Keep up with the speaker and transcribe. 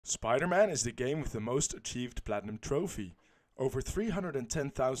Spider-Man is the game with the most achieved Platinum Trophy. Over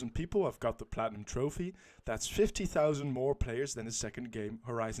 310,000 people have got the Platinum Trophy. That's 50,000 more players than the second game,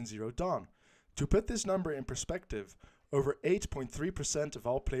 Horizon Zero Dawn. To put this number in perspective, over 8.3% of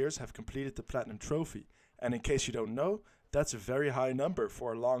all players have completed the Platinum Trophy. And in case you don't know, that's a very high number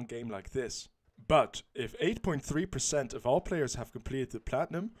for a long game like this. But if 8.3% of all players have completed the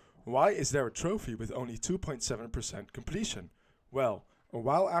Platinum, why is there a trophy with only 2.7% completion? Well, a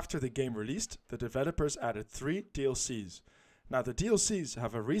while after the game released, the developers added 3 DLCs. Now the DLCs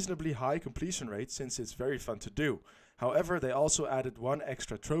have a reasonably high completion rate since it's very fun to do. However, they also added 1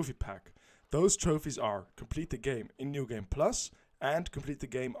 extra trophy pack. Those trophies are complete the game in New Game Plus and complete the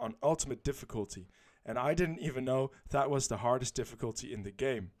game on Ultimate difficulty. And I didn't even know that was the hardest difficulty in the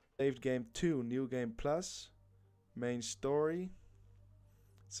game. Saved Game 2, New Game Plus, Main Story,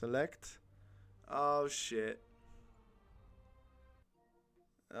 Select. Oh shit.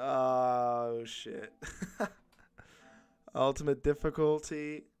 Oh shit. Ultimate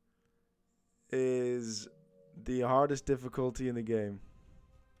difficulty is the hardest difficulty in the game.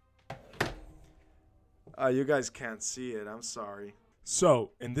 You guys can't see it, I'm sorry.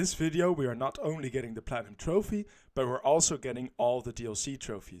 So, in this video we are not only getting the Platinum Trophy, but we're also getting all the DLC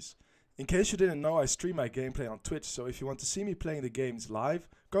trophies. In case you didn't know, I stream my gameplay on Twitch, so if you want to see me playing the games live,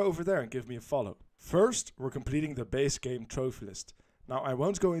 go over there and give me a follow. First, we're completing the base game trophy list. Now I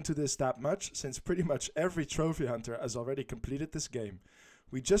won't go into this that much, since pretty much every trophy hunter has already completed this game.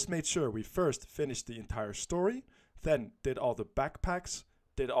 We just made sure we first finished the entire story, then did all the backpacks,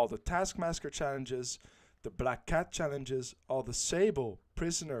 did all the Taskmaster challenges, the Black Cat challenges, all the Sable,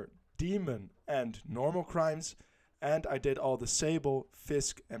 Prisoner, Demon and normal crimes, and I did all the Sable,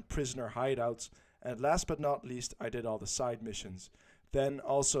 Fisk and Prisoner hideouts, and last but not least I did all the side missions. Then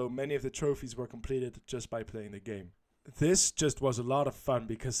also many of the trophies were completed just by playing the game. This just was a lot of fun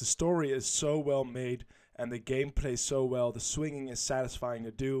because the story is so well made and the gameplay so well, the swinging is satisfying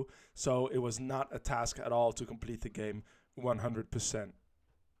to do, so it was not a task at all to complete the game 100%.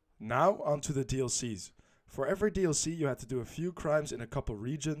 Now onto the DLCs. For every DLC you had to do a few crimes in a couple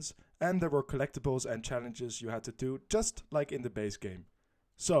regions, and there were collectibles and challenges you had to do just like in the base game.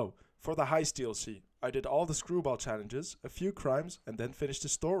 So, for the Heist DLC, I did all the Screwball challenges, a few crimes and then finished the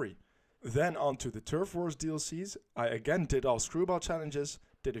story. Then onto the Turf Wars DLCs, I again did all Screwball challenges,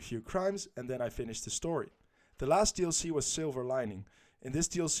 did a few crimes and then I finished the story. The last DLC was Silver Lining. In this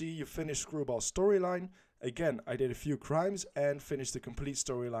DLC you finish Screwball's storyline, again I did a few crimes and finished the complete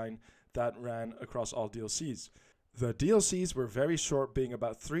storyline that ran across all DLCs. The DLCs were very short, being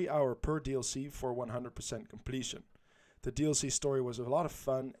about 3 hours per DLC for 100% completion. The DLC story was a lot of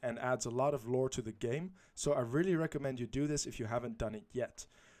fun and adds a lot of lore to the game, so I really recommend you do this if you haven't done it yet.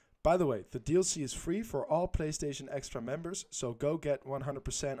 By the way, the DLC is free for all PlayStation Extra members, so go get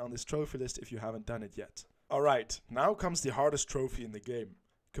 100% on this trophy list if you haven't done it yet. Alright, now comes the hardest trophy in the game.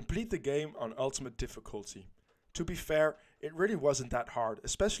 Complete the game on Ultimate difficulty. To be fair, it really wasn't that hard,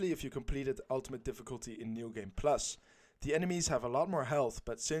 especially if you completed Ultimate difficulty in New Game Plus. The enemies have a lot more health,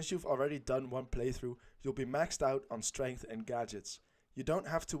 but since you've already done one playthrough, you'll be maxed out on strength and gadgets. You don't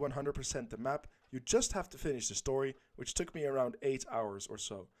have to 100% the map, you just have to finish the story, which took me around 8 hours or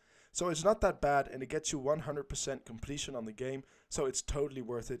so. So it's not that bad and it gets you 100% completion on the game, so it's totally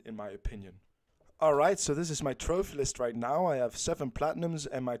worth it in my opinion. Alright, so this is my trophy list right now. I have 7 platinums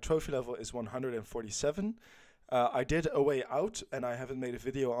and my trophy level is 147. I did A Way Out and I haven't made a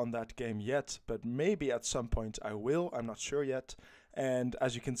video on that game yet, but maybe at some point I will, I'm not sure yet. And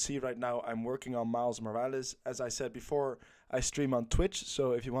as you can see right now, I'm working on Miles Morales. As I said before, I stream on Twitch,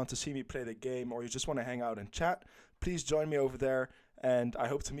 so if you want to see me play the game or you just want to hang out and chat, please join me over there and I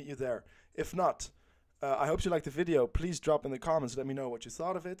hope to meet you there. If not, I hope you liked the video. Please drop in the comments, let me know what you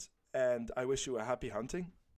thought of it, and I wish you a happy hunting.